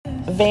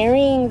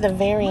Varying the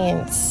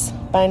Variants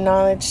by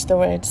Knowledge The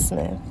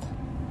Wordsmith.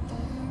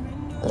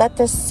 Let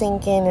this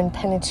sink in and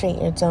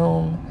penetrate your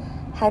dome.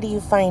 How do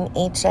you find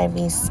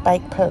HIV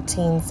spike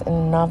proteins in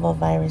a novel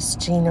virus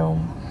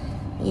genome?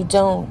 You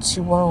don't,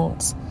 you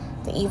won't.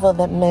 The evil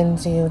that men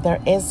do,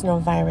 there is no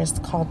virus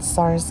called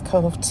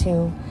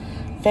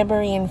SARS-CoV-2.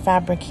 Fibbery and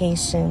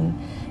fabrication.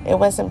 It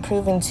wasn't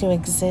proven to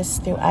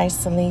exist through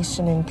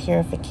isolation and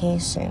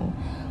purification.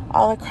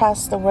 All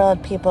across the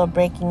world, people are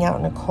breaking out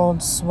in a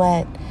cold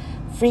sweat,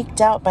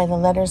 freaked out by the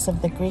letters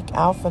of the Greek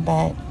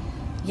alphabet.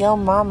 Yo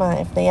mama,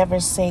 if they ever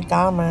say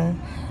gamma,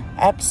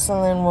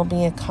 epsilon will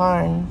be a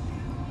Karn.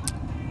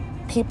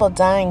 People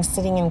dying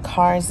sitting in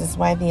cars is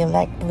why the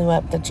elect blew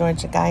up the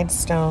Georgia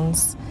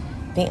Guidestones.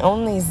 The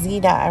only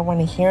Zeta I want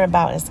to hear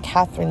about is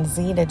Catherine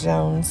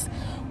Zeta-Jones.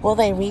 Will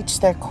they reach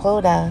their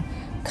quota?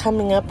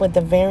 Coming up with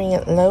the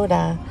variant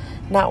Loda.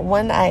 Not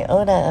one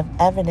iota of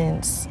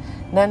evidence.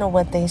 None of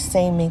what they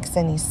say makes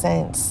any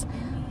sense.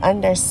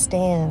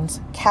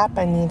 Understand,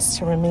 Kappa needs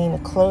to remain a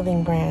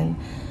clothing brand.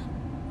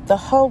 The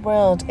whole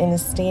world in a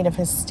state of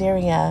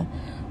hysteria,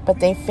 but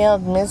they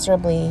failed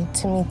miserably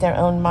to meet their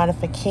own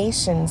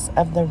modifications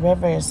of the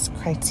river's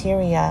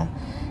criteria.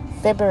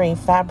 Fibbery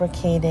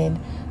fabricated.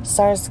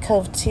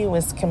 SARS-CoV-2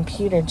 is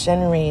computer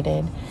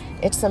generated.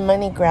 It's a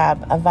money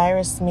grab, a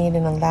virus made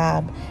in a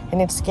lab,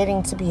 and it's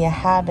getting to be a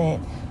habit.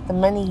 The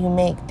money you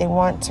make, they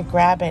want to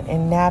grab it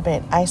and nab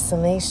it.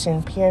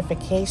 Isolation,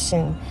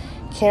 purification,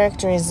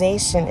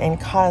 characterization, and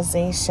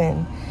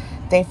causation.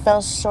 They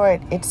fell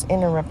short, it's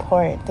in a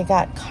report. They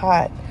got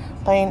caught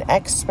by an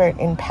expert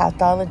in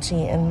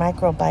pathology and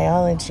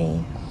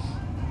microbiology.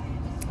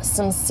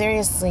 Some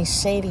seriously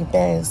shady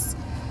biz.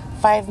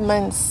 5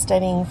 months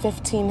studying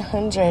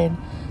 1,500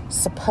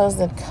 supposed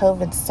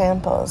COVID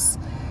samples.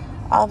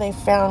 All they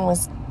found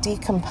was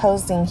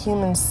decomposing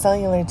human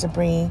cellular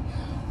debris,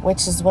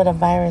 which is what a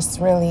virus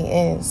really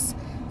is.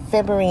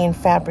 Fibbery and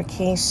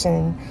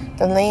fabrication,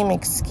 the lame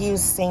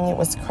excuse saying it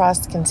was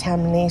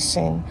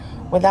cross-contamination,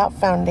 without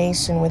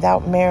foundation,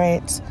 without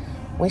merit.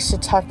 We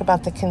should talk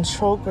about the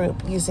control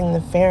group using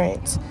the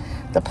ferret.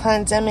 The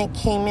pandemic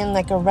came in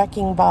like a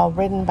wrecking ball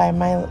ridden by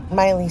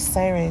Miley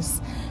Cyrus,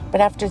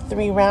 but after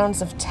 3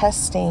 rounds of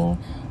testing,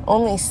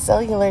 only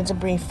cellular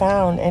debris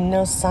found and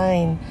no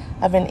sign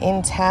of an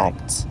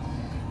intact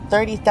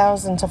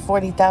 30,000 to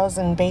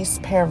 40,000 base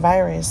pair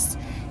virus.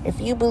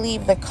 If you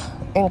believe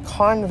in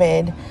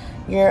convid,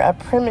 you're a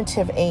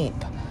primitive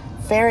ape.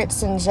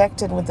 Ferrets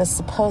injected with the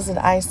supposed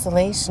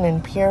isolation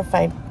and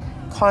purified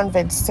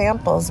convid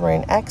samples were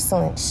in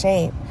excellent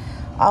shape.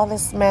 All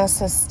this mass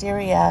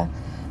hysteria.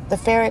 The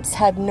ferrets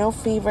had no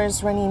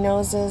fevers, runny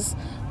noses,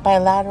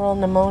 bilateral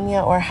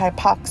pneumonia, or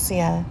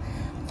hypoxia.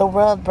 The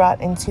world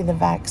brought into the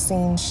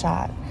vaccine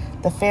shot.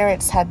 The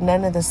ferrets had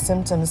none of the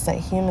symptoms that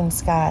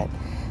humans got.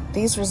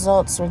 These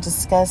results were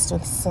discussed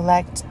with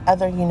select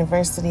other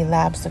university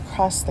labs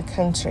across the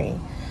country,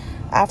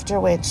 after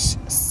which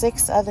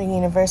 6 other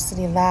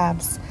university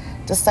labs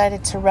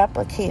decided to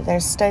replicate their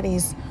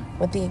studies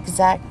with the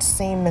exact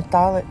same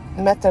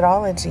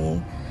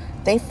methodology.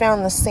 They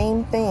found the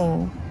same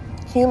thing.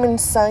 Human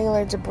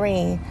cellular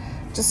debris,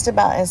 just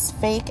about as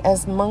fake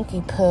as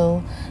monkey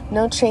poo,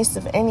 no trace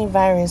of any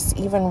virus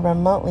even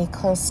remotely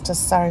close to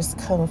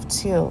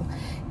SARS-CoV-2.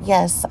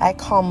 Yes, I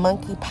call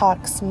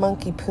monkeypox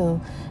monkey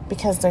poo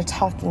because they're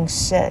talking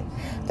shit.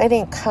 They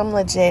didn't come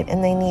legit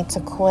and they need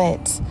to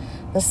quit.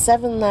 The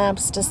 7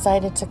 labs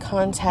decided to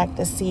contact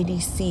the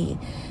CDC.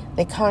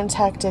 They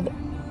contacted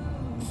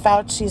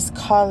Fauci's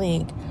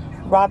colleague,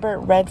 Robert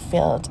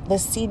Redfield, the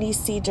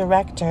CDC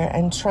director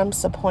and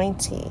Trump's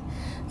appointee.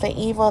 The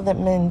evil that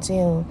men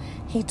do.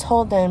 He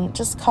told them,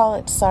 just call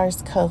it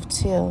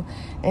SARS-CoV-2,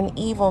 an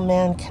evil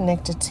man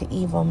connected to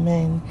evil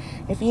men.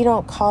 If you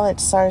don't call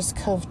it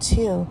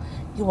SARS-CoV-2,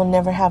 you will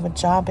never have a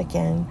job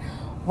again.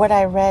 What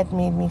I read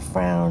made me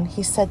frown.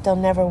 He said they'll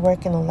never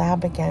work in a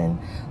lab again,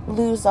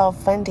 lose all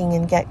funding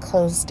and get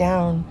closed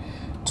down.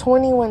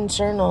 21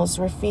 journals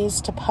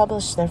refused to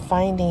publish their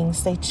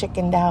findings. They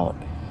chickened out.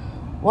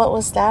 What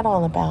was that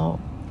all about?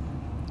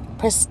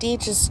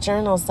 Prestigious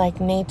journals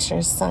like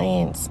Nature,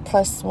 Science,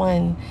 Plus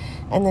One,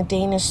 and the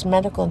Danish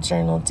medical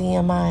journal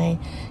DMI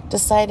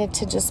decided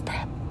to just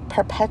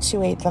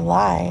perpetuate the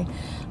lie.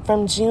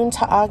 From June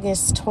to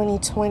August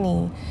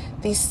 2020,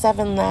 these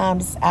 7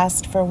 labs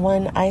asked for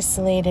 1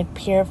 isolated,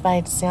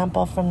 purified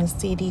sample from the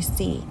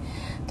CDC.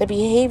 The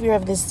behavior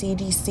of the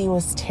CDC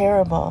was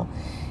terrible.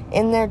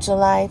 In their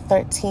July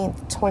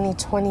 13th,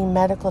 2020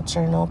 medical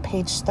journal,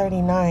 page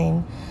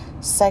 39,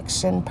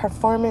 section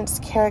Performance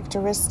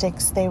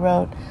Characteristics, they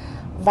wrote,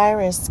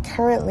 virus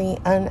currently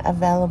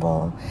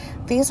unavailable.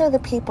 These are the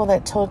people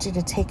that told you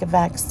to take a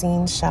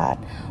vaccine shot.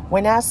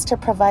 When asked to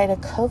provide a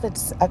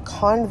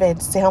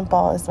convid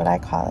sample, is what I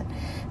call it,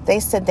 they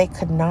said they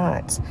could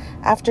not.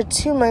 After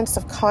 2 months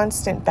of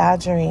constant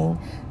badgering,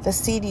 the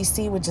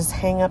CDC would just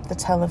hang up the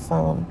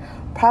telephone,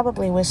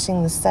 probably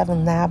wishing the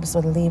 7 labs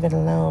would leave it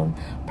alone,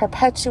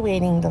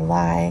 perpetuating the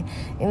lie.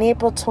 In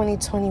April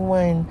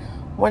 2021,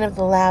 One of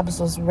the labs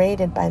was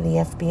raided by the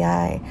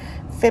FBI.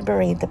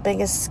 February, the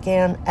biggest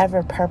scam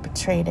ever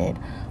perpetrated.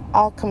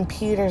 All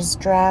computers,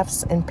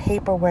 drafts, and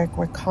paperwork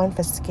were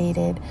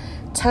confiscated.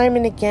 Time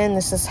and again,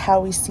 this is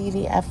how we see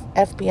the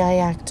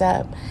FBI act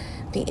up.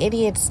 The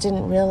idiots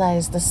didn't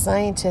realize the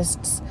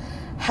scientists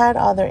had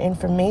all their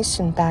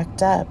information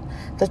backed up.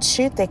 The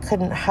truth they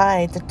couldn't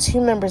hide. The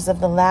 2 members of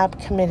the lab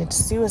committed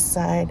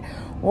suicide,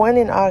 one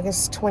in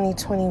August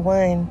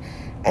 2021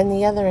 and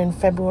the other in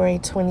February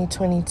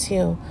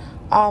 2022,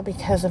 all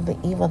because of the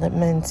evil that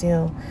men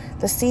do.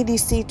 The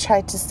CDC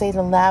tried to say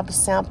the lab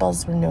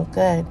samples were no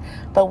good,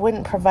 but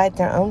wouldn't provide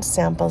their own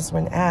samples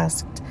when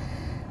asked.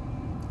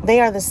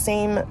 They are the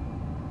same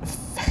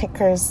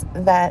fakers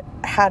that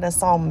had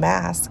us all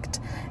masked.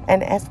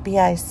 An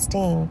FBI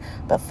sting,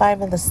 but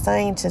 5 of the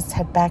scientists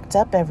had backed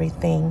up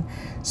everything.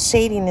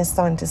 Shadiness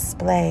on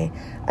display.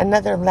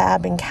 Another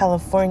lab in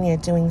California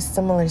doing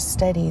similar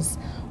studies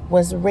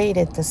was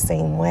rated the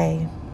same way.